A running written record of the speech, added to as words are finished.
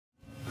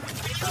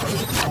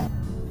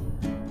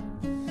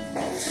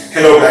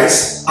Hello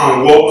guys,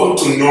 and welcome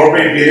to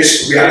Norway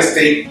Village Real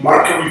Estate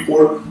Market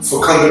Report for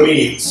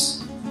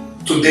condominiums.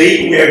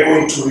 Today we are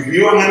going to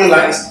review and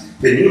analyze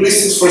the new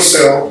listings for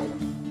sale,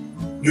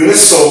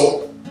 units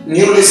sold,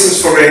 new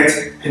listings for rent,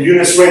 and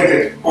units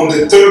rented on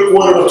the third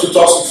quarter of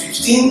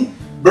 2015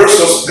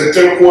 versus the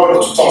third quarter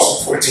of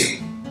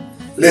 2014.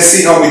 Let's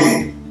see how we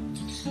did.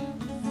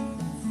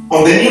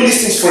 On the new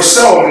listings for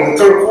sale in the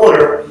third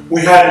quarter,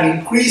 we had an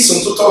increase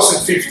in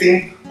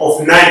 2015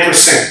 of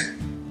 9%.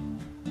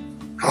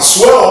 As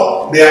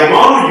well, the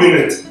amount of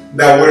units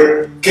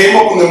that came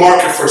up on the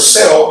market for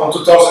sale in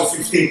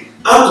 2015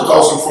 and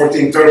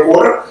 2014 third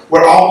quarter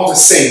were almost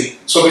the same.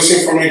 So this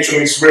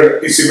information is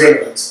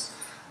irrelevant.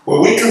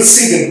 What we can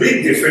see the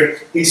big difference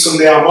is on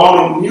the amount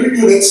of new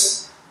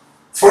units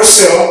for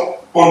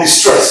sale on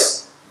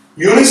distress.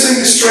 Units in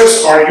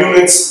distress are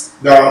units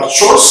that are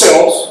short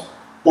sales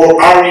or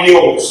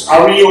REOs.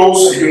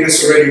 REOs are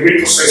units already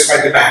repossessed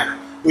by the bank.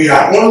 We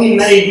have only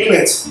 9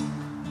 units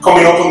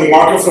coming up on the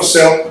market for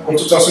sale in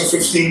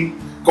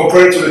 2015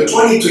 compared to the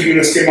 22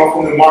 units came up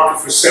on the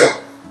market for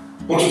sale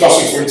in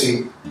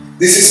 2014.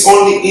 This is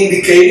only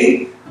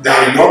indicating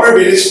that in our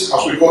village,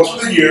 as we go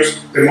through the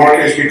years, the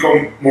market is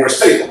becoming more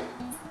stable.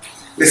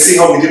 Let's see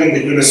how we did on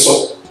the units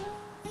sold.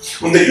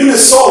 On the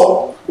units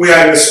sold, we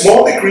had a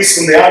small decrease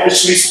in the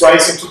average list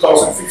price in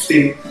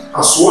 2015,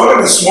 as well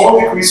as a small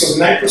decrease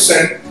of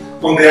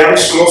 9% on the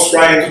average close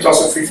price in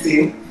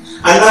 2015,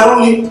 and not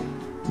only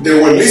they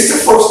were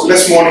listed for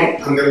less money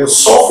and they were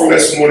sold for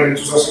less money in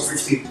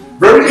 2015.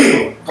 Very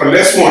little, for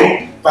less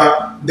money,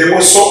 but they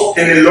were sold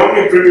in a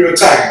longer period of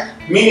time.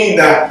 Meaning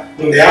that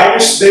on the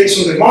average days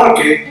on the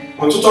market,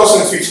 in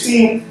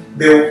 2015,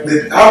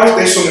 the average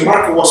days on the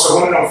market was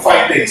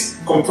 105 days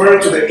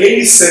compared to the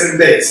 87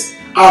 days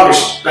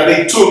average that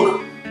they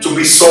took to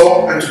be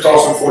sold in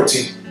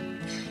 2014.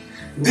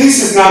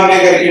 This is not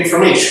negative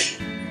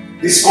information.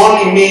 This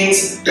only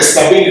means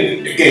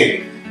stability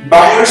again.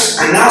 Buyers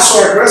are not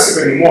so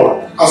aggressive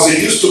anymore as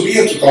they used to be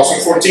in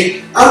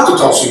 2014 and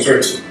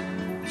 2013.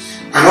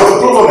 Another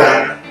proof of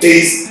that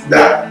is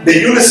that the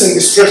units in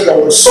distress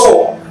that were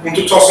sold in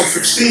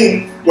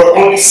 2015 were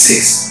only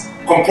 6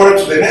 compared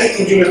to the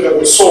 19 units that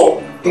were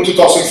sold in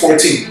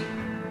 2014.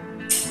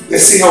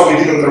 Let's see how we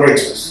did on the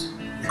rentals.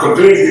 A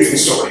completely different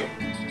story.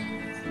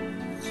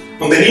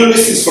 On the new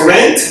listings for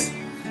rent,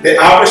 the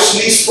average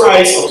lease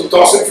price of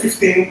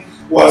 2015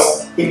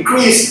 was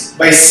increased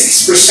by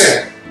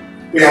 6%.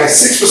 We had a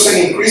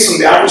 6% increase on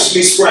the average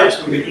lease price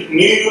on the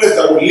new units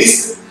that were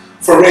listed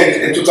for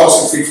rent in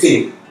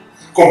 2015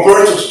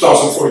 compared to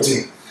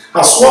 2014.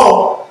 As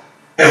well,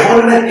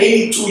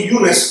 182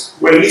 units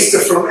were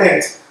listed for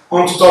rent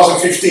in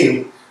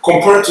 2015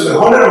 compared to the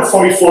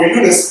 144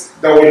 units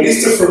that were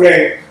listed for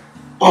rent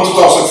in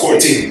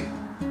 2014.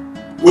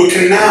 We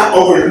cannot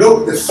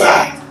overlook the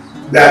fact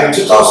that in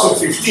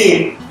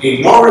 2015,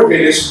 in Norway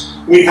Village,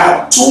 we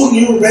have 2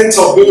 new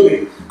rental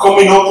buildings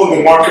coming up on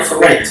the market for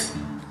rent,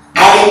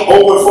 adding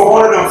over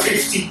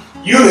 450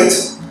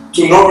 units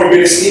to Norway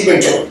Village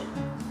inventory.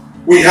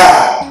 We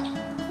have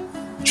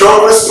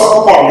Condos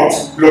apartment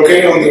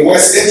located on the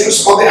west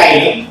entrance of the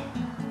island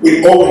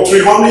with over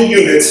 300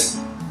 units,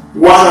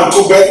 1 and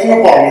 2 bedroom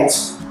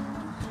apartments,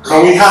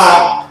 and we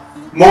have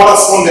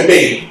Condos on the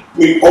bay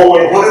with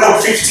over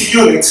 150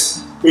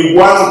 units with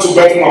 1 and 2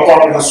 bedroom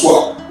apartments as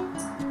well.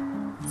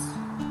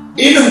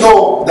 Even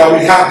though that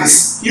we have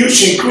this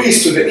huge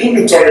increase to the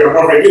inventory of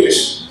Norway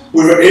Village,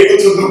 we were able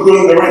to do good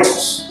on the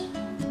rentals.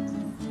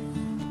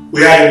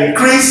 We had an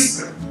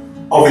increase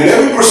of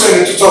 11%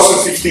 in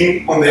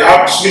 2015 on the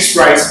average lease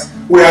price.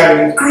 We had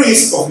an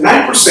increase of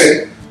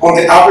 9% on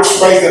the average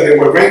price that they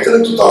were rented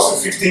in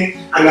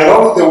 2015, and not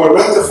only they were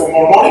rented for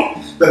more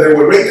money, that they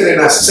were rented in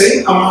the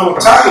same amount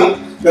of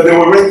time that they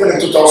were rented in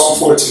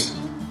 2014.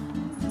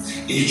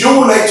 If you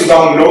would like to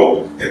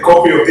download a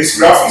copy of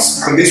these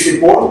graphics and this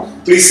report,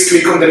 please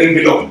click on the link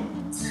below.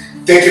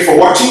 Thank you for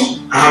watching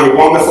and have a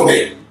wonderful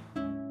day.